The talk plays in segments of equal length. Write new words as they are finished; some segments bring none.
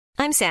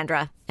I'm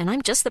Sandra, and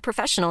I'm just the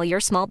professional your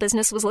small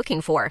business was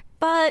looking for.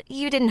 But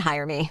you didn't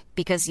hire me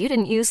because you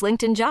didn't use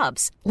LinkedIn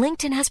Jobs.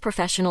 LinkedIn has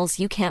professionals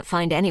you can't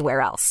find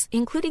anywhere else,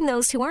 including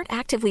those who aren't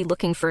actively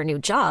looking for a new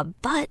job,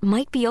 but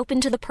might be open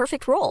to the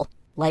perfect role,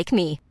 like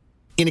me.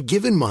 In a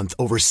given month,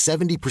 over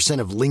 70%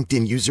 of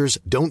LinkedIn users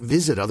don't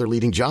visit other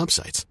leading job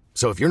sites.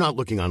 So if you're not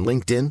looking on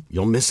LinkedIn,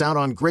 you'll miss out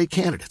on great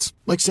candidates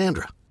like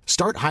Sandra.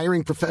 Start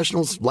hiring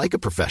professionals like a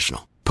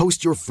professional.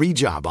 Post your free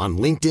job on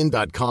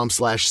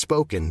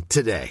linkedin.com/spoken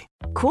today.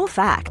 Cool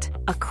fact,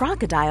 a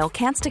crocodile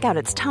can't stick out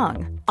its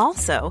tongue.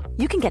 Also,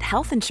 you can get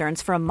health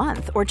insurance for a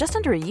month or just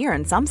under a year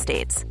in some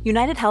states.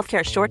 United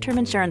Healthcare short-term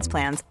insurance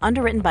plans,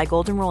 underwritten by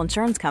Golden Rule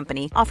Insurance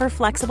Company, offer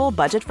flexible,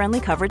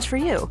 budget-friendly coverage for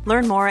you.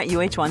 Learn more at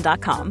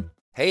uh1.com.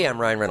 Hey, I'm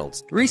Ryan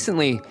Reynolds.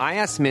 Recently, I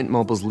asked Mint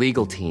Mobile's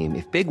legal team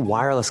if big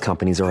wireless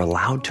companies are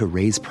allowed to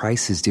raise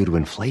prices due to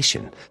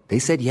inflation. They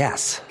said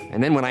yes.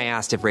 And then when I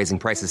asked if raising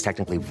prices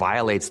technically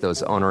violates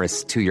those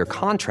onerous two-year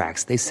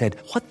contracts, they said,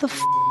 "What the f***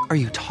 are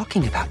you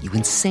talking about, you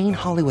insane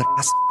Hollywood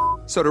ass?"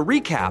 So to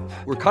recap,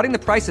 we're cutting the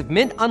price of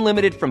Mint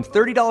Unlimited from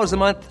 $30 a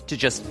month to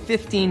just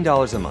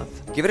 $15 a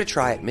month. Give it a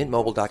try at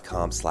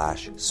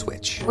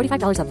mintmobile.com/switch.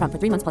 $45 up front for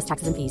 3 months plus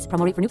taxes and fees.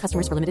 Promo rate for new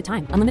customers for limited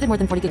time. Unlimited more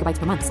than 40 gigabytes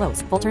per month.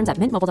 Slows full terms at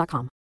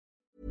mintmobile.com.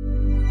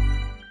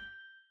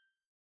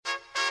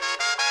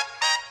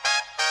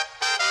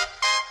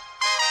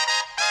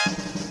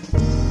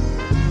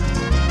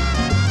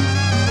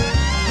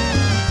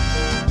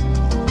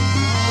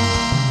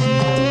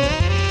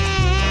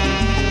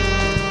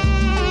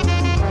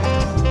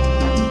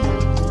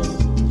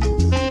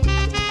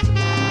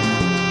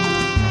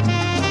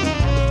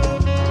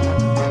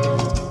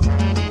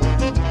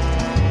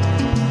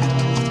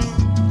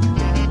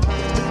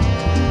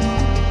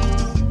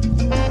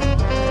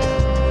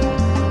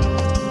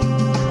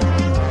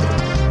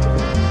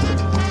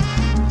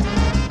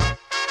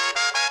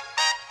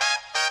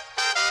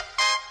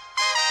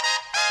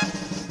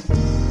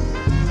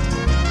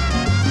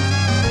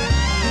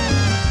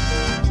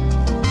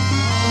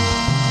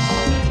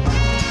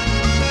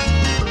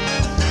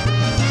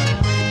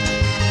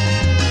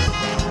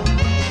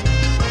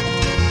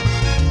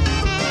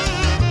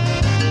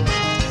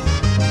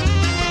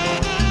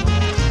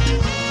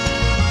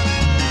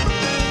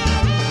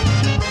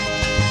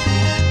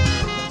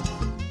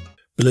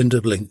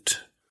 Belinda blinked.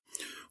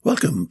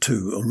 Welcome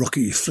to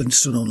Rocky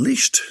Flintstone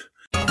Unleashed.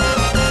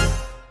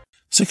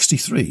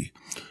 63.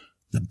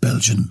 The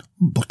Belgian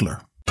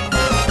Butler.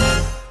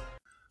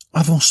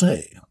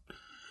 Avancé.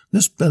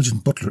 This Belgian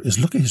butler is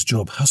lucky his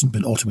job hasn't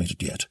been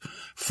automated yet.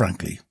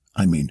 Frankly,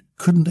 I mean,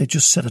 couldn't they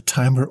just set a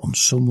timer on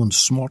someone's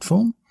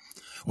smartphone?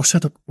 Or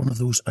set up one of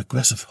those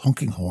aggressive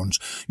honking horns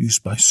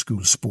used by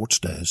school sports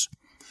days?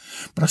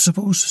 But I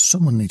suppose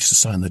someone needs to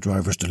sign the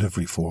driver's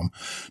delivery form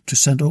to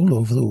send all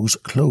of those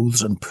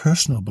clothes and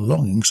personal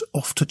belongings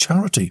off to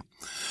charity.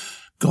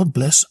 God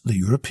bless the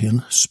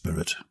European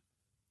spirit.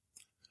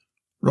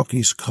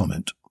 Rocky's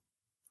comment.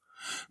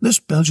 This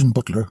Belgian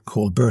butler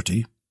called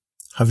Bertie.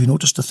 Have you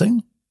noticed a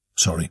thing?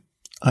 Sorry,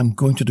 I'm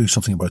going to do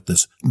something about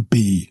this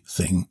B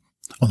thing,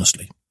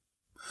 honestly.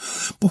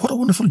 But what a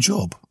wonderful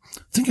job.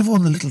 Think of all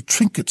the little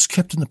trinkets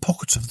kept in the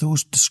pockets of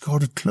those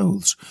discarded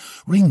clothes.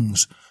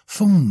 Rings,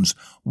 phones,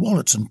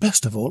 wallets, and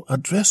best of all,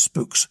 address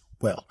books.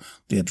 Well,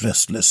 the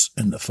address lists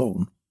in the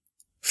phone.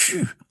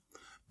 Phew!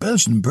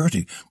 Belgian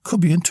Bertie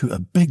could be into a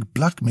big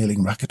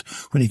blackmailing racket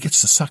when he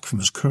gets the sack from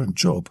his current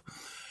job.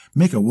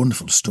 Make a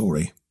wonderful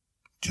story.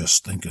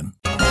 Just thinking.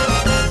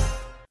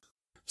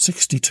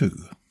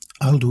 62.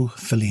 Aldo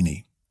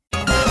Fellini.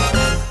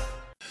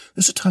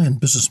 This Italian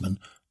businessman,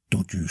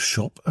 don't you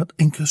shop at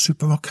Inca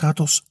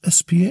Supermercados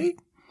S.p.A.?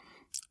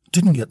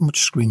 Didn't get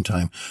much screen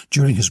time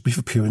during his brief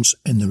appearance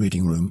in the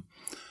reading room.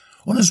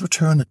 On his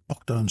return at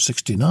Lockdown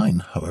 69,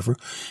 however,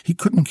 he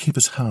couldn't keep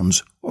his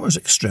hands or his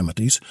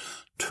extremities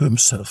to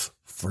himself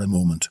for a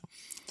moment.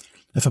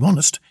 If I'm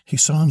honest, he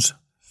sounds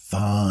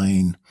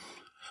fine,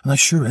 and I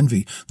sure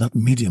envy that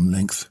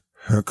medium-length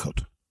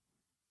haircut.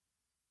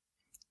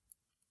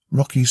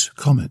 Rocky's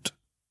comment.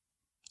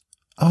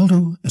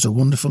 Aldo is a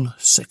wonderful,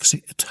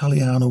 sexy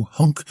Italiano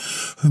hunk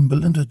whom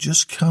Belinda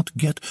just can't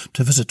get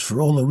to visit for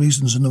all the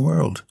reasons in the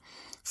world.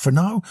 For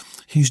now,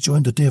 he's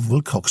joined the Dave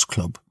Wilcox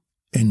Club,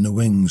 in the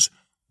wings,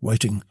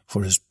 waiting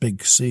for his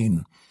big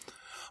scene.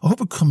 I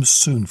hope it comes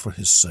soon for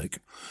his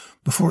sake,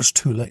 before it's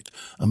too late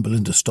and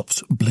Belinda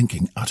stops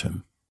blinking at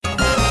him.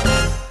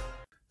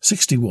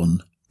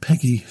 61.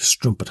 Peggy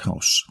Strumpet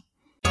House.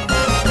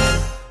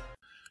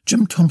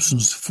 Jim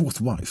Thompson's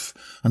fourth wife,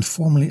 and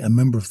formerly a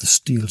member of the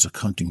Steele's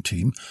accounting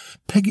team,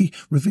 Peggy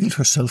revealed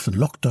herself in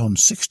Lockdown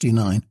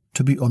 69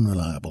 to be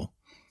unreliable.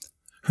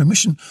 Her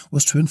mission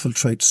was to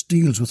infiltrate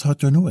Steele's without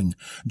their knowing,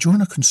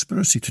 join a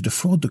conspiracy to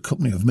defraud the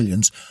company of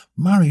millions,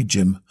 marry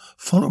Jim,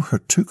 follow her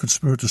two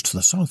conspirators to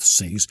the South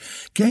Seas,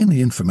 gain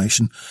the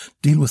information,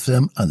 deal with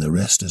them, and the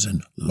rest is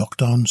in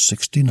Lockdown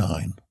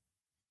 69.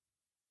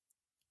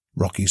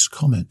 Rocky's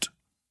comment.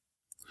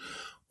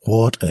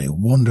 What a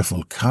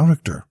wonderful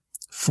character!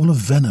 Full of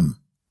venom,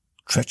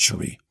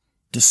 treachery,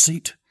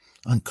 deceit,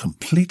 and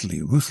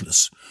completely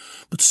ruthless,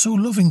 but so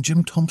loving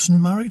Jim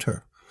Thompson married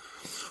her.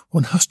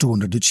 One has to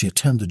wonder, did she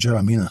attend the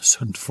Jeremina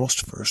St.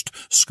 Frostfirst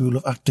School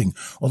of Acting,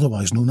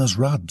 otherwise known as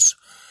RADS,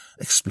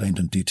 explained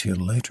in detail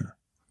later.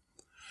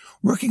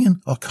 Working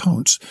in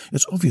accounts,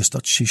 it's obvious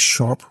that she's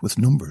sharp with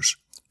numbers.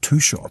 Too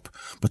sharp,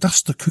 but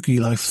that's the cookie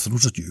life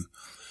throws at you.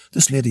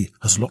 This lady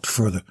has a lot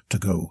further to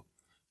go,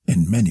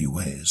 in many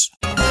ways.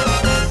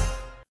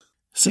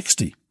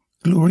 60.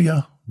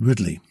 Gloria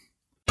Ridley.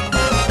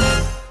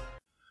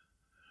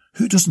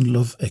 Who doesn't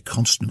love a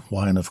constant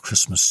whine of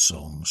Christmas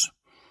songs?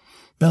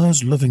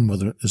 Bella's loving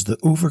mother is the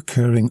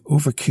over-caring,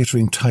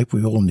 over-catering type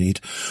we all need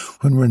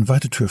when we're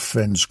invited to a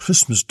friend's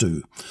Christmas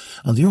do,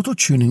 and the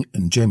auto-tuning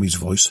in Jamie's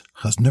voice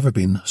has never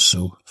been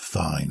so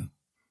fine.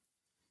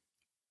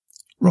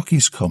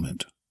 Rocky's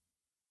comment.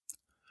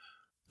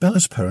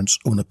 Bella's parents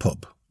own a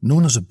pub,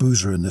 known as a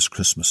boozer in this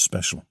Christmas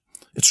special.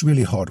 It's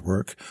really hard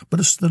work,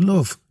 but it's the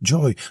love,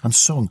 joy and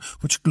song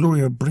which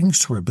Gloria brings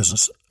to her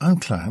business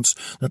and clients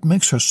that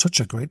makes her such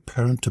a great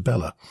parent to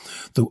Bella,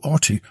 though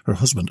Artie, her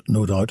husband,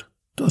 no doubt,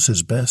 does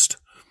his best.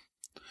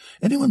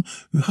 Anyone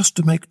who has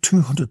to make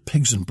 200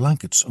 pigs in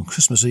blankets on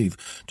Christmas Eve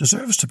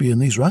deserves to be in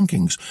these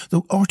rankings,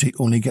 though Artie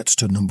only gets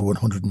to number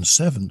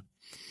 107.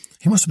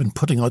 He must have been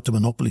putting out the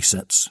Monopoly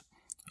sets.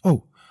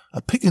 Oh,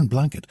 a pig in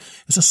blanket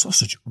is a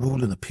sausage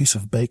rolled in a piece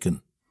of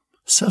bacon.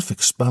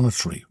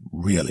 Self-explanatory,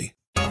 really.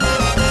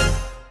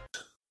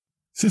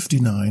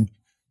 59.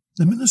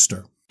 The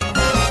Minister.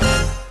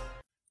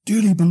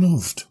 Dearly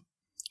beloved.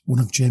 One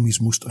of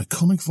Jamie's most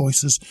iconic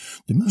voices,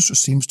 the Minister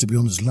seems to be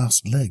on his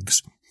last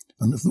legs,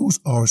 and if those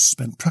hours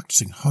spent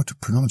practising how to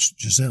pronounce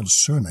Giselle's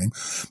surname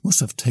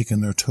must have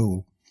taken their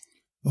toll.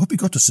 I hope he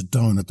got to sit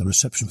down at the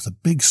reception with a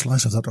big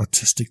slice of that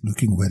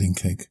artistic-looking wedding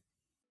cake.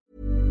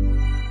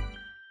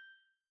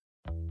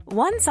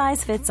 One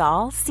size fits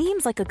all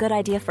seems like a good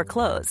idea for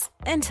clothes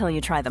until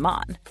you try them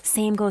on.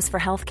 Same goes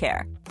for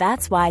healthcare.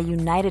 That's why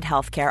United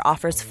Healthcare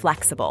offers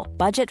flexible,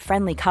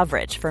 budget-friendly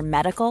coverage for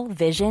medical,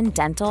 vision,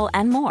 dental,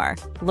 and more.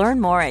 Learn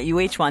more at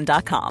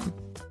uh1.com.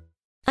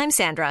 I'm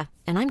Sandra,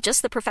 and I'm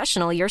just the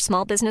professional your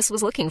small business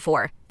was looking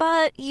for.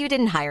 But you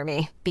didn't hire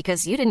me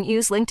because you didn't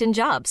use LinkedIn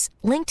Jobs.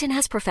 LinkedIn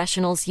has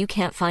professionals you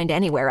can't find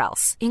anywhere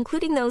else,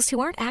 including those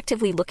who aren't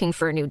actively looking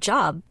for a new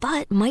job,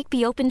 but might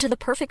be open to the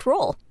perfect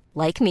role,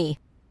 like me.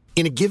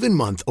 In a given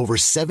month, over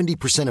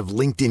 70% of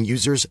LinkedIn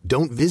users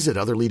don't visit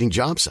other leading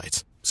job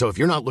sites. So if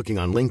you're not looking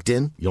on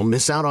LinkedIn, you'll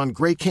miss out on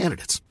great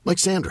candidates like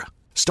Sandra.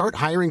 Start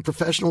hiring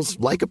professionals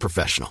like a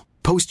professional.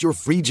 Post your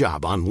free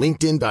job on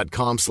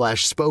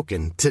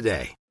linkedin.com/spoken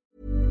today.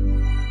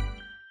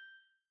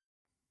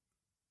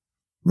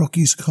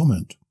 Rocky's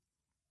comment.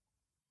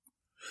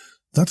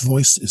 That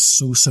voice is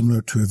so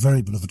similar to a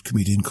very beloved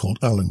comedian called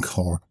Alan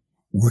Carr,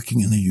 working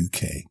in the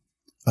UK.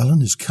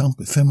 Alan is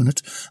camp,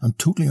 effeminate, and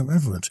totally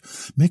irreverent,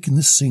 making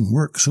this scene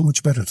work so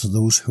much better to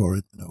those who are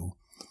in the know,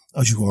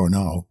 as you are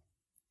now.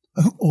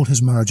 I hope all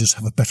his marriages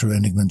have a better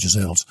ending than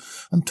Giselle's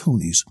and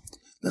Tony's.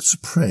 Let's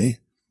pray,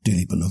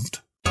 dearly beloved.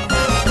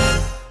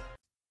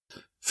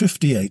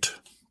 58.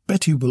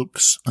 Betty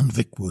Wilkes and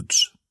Vic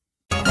Woods.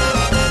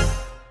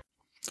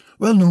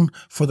 Well known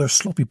for their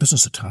sloppy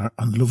business attire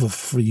and love of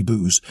free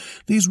booze,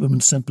 these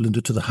women sent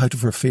Belinda to the height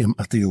of her fame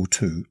at the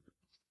O2.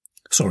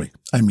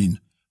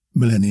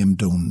 Millennium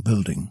Dome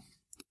building.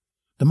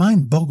 The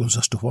mind boggles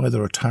as to why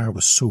their attire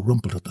was so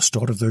rumpled at the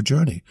start of their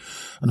journey,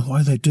 and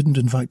why they didn't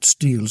invite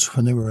Steeles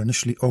when they were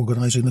initially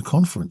organising the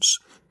conference,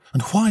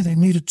 and why they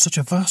needed such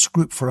a vast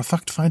group for a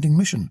fact-finding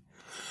mission,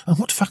 and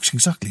what facts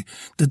exactly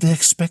did they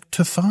expect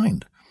to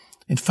find.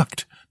 In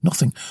fact,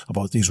 nothing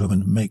about these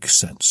women makes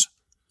sense.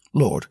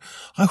 Lord,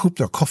 I hope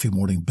their coffee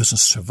morning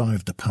business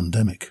survived the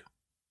pandemic.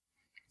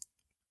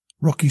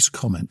 Rocky's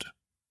comment.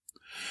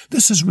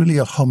 This is really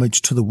a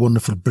homage to the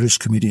wonderful British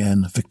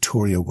comedienne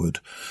Victoria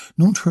Wood,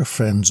 known to her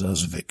friends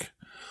as Vic.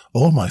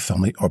 All my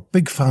family are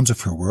big fans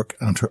of her work,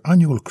 and her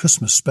annual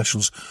Christmas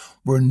specials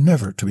were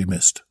never to be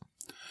missed.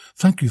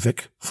 Thank you,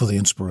 Vic, for the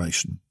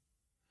inspiration.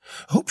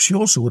 I hope she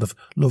also would have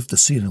loved the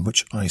scene in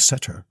which I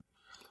set her.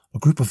 A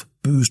group of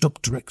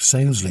boozed-up direct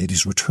sales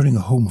ladies returning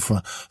home from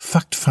a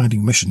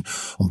fact-finding mission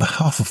on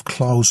behalf of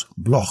Klaus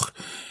Bloch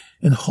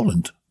in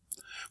Holland,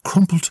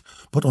 crumpled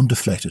but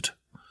undeflated,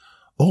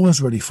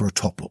 always ready for a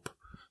top-up,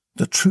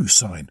 the true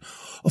sign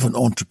of an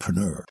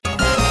entrepreneur.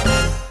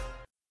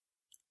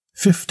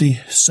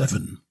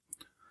 57.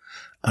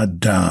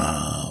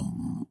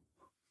 Adam.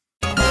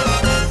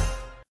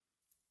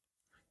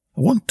 I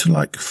want to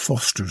like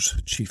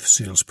Foster's chief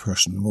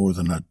salesperson more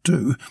than I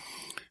do.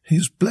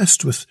 He's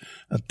blessed with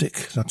a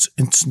dick that's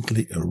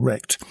instantly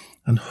erect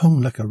and hung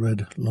like a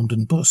red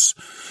London bus,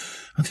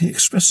 and he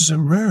expresses a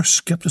rare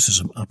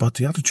scepticism about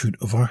the attitude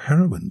of our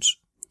heroines.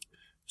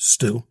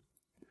 Still,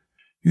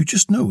 you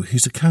just know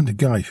he's the kind of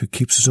guy who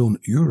keeps his own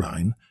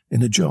urine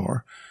in a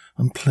jar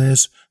and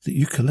plays the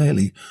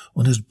ukulele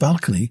on his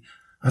balcony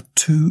at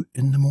 2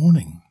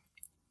 a.m.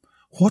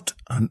 What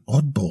an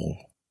oddball.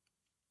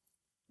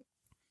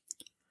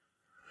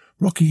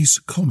 Rocky's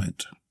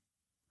comment.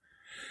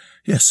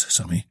 Yes,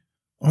 Sammy,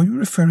 are you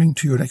referring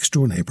to your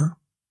next-door neighbour?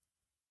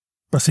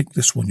 But I think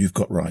this one you've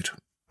got right.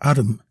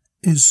 Adam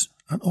is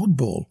an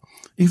oddball.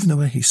 Even the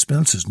way he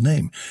spells his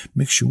name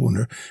makes you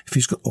wonder if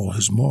he's got all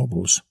his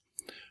marbles.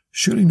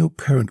 Surely no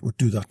parent would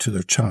do that to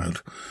their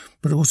child,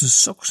 but it was his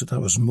socks that I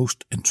was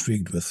most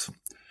intrigued with.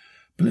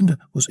 Belinda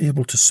was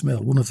able to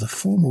smell one of the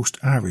foremost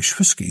Irish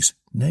whiskies,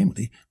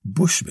 namely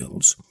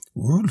Bushmills,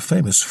 world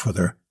famous for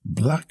their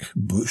black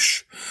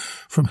bush,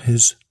 from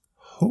his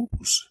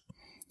hose.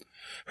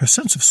 Her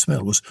sense of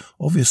smell was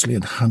obviously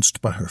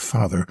enhanced by her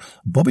father,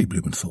 Bobby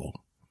Blumenthal.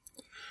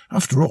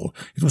 After all,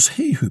 it was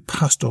he who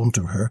passed on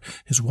to her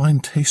his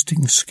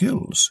wine-tasting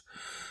skills,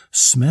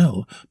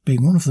 smell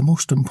being one of the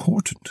most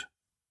important.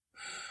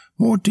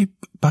 More deep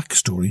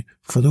backstory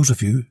for those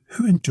of you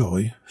who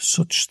enjoy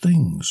such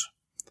things.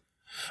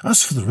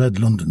 As for the Red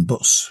London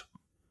bus,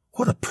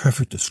 what a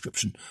perfect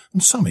description,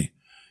 and Sammy,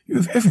 you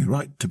have every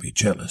right to be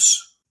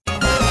jealous.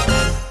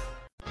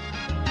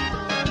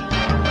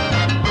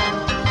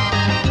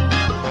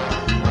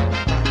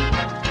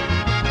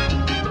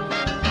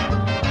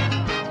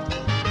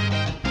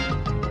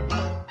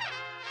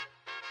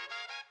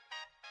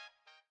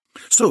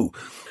 So,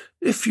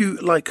 if you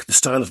like the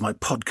style of my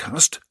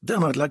podcast,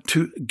 then I'd like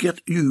to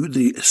get you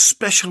the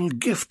special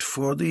gift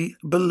for the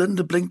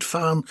Belinda Blinked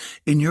fan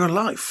in your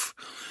life.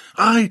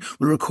 I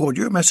will record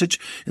your message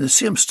in the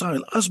same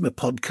style as my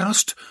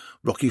podcast,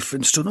 Rocky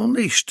Flintstone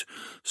Unleashed.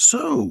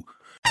 So...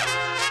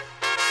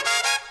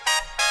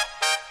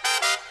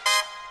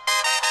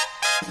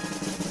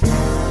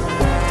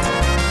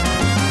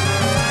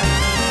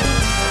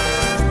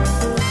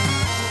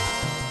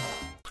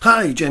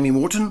 Hi, Jamie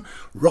Morton,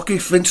 Rocky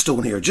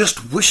Flintstone here,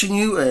 just wishing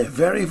you a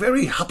very,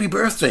 very happy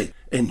birthday.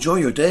 Enjoy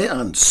your day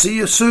and see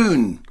you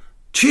soon.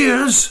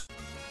 Cheers!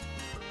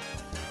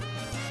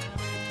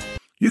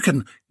 You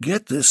can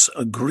get this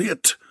a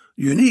great,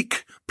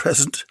 unique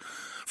present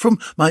from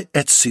my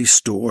Etsy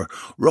store,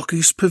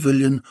 Rocky's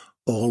Pavilion,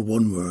 all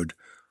one word.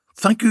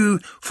 Thank you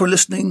for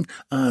listening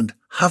and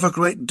have a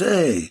great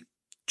day.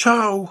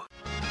 Ciao!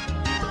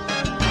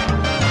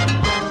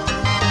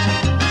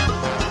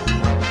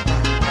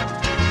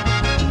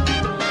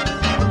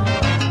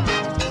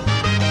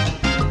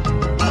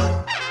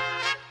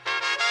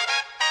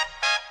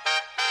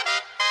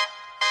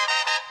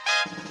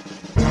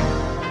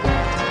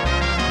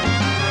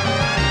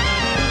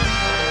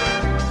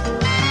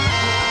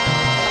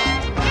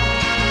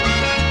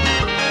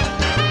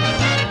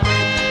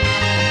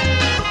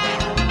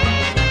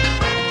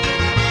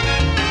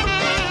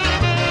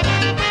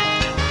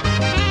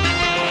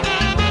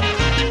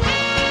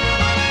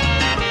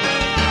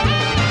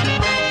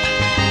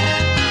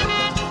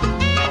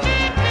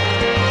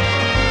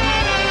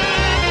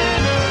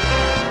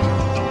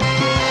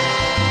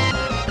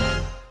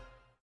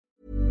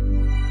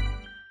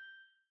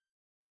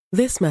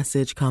 This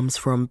message comes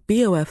from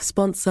BOF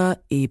sponsor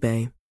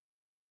eBay.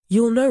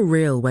 You'll know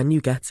real when you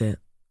get it.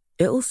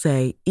 It'll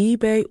say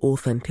eBay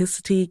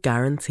Authenticity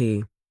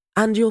Guarantee.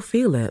 And you'll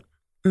feel it.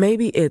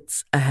 Maybe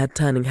it's a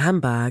head-turning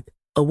handbag,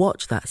 a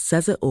watch that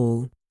says it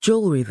all,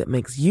 jewelry that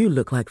makes you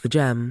look like the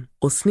gem,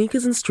 or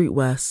sneakers and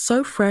streetwear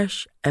so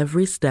fresh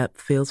every step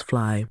feels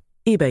fly.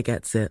 eBay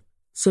gets it.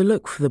 So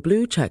look for the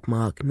blue check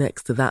mark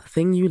next to that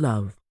thing you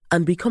love.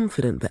 And be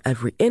confident that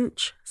every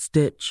inch,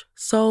 stitch,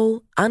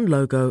 sole, and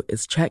logo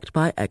is checked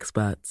by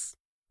experts.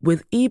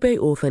 With eBay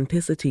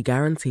Authenticity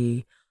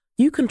Guarantee,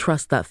 you can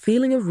trust that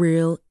feeling of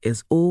real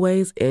is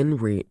always in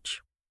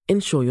reach.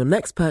 Ensure your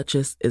next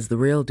purchase is the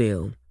real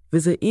deal.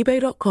 Visit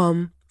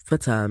ebay.com for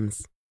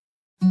terms.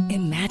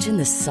 Imagine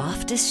the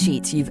softest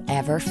sheets you've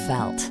ever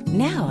felt.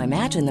 Now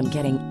imagine them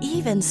getting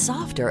even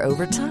softer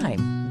over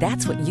time.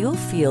 That's what you'll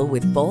feel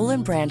with Boll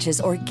 & Branch's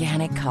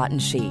organic cotton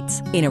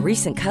sheets. In a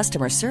recent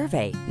customer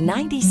survey,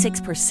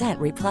 96%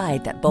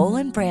 replied that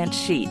Boll & Branch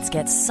sheets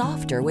get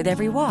softer with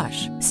every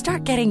wash.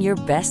 Start getting your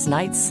best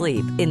night's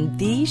sleep in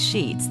these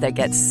sheets that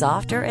get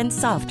softer and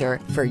softer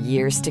for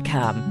years to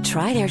come.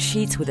 Try their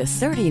sheets with a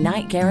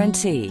 30-night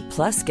guarantee.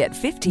 Plus, get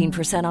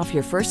 15% off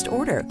your first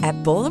order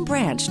at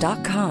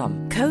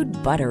bollandbranch.com. Code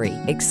BUTTERY.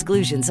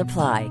 Exclusions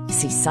apply.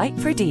 See site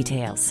for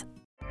details.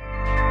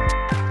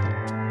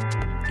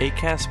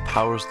 Acast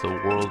powers the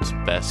world's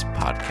best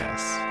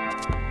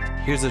podcasts.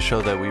 Here's a show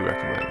that we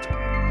recommend.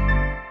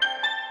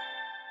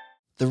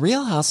 The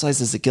Real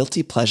Housewives is a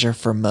guilty pleasure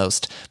for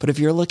most, but if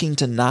you're looking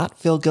to not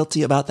feel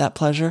guilty about that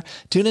pleasure,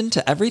 tune in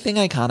to Everything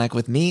Iconic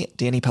with me,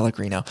 Danny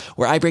Pellegrino,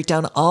 where I break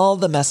down all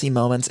the messy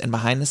moments and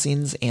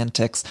behind-the-scenes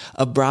antics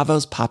of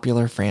Bravo's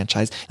popular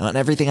franchise. And on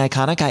Everything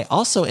Iconic, I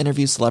also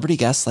interview celebrity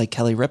guests like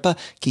Kelly Ripa,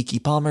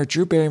 Keke Palmer,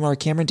 Drew Barrymore,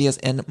 Cameron Diaz,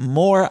 and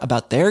more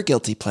about their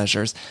guilty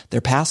pleasures, their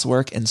past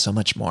work, and so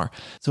much more.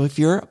 So if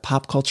you're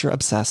pop culture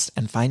obsessed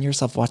and find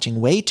yourself watching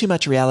way too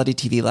much reality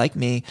TV like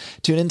me,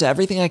 tune into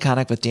Everything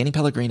Iconic with Danny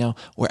Pellegrino,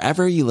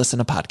 wherever you listen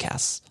to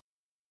podcasts.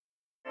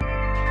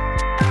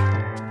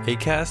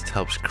 Acast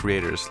helps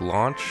creators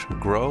launch,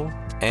 grow,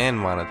 and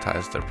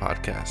monetize their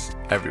podcasts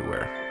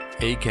everywhere.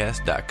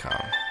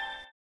 Acast.com.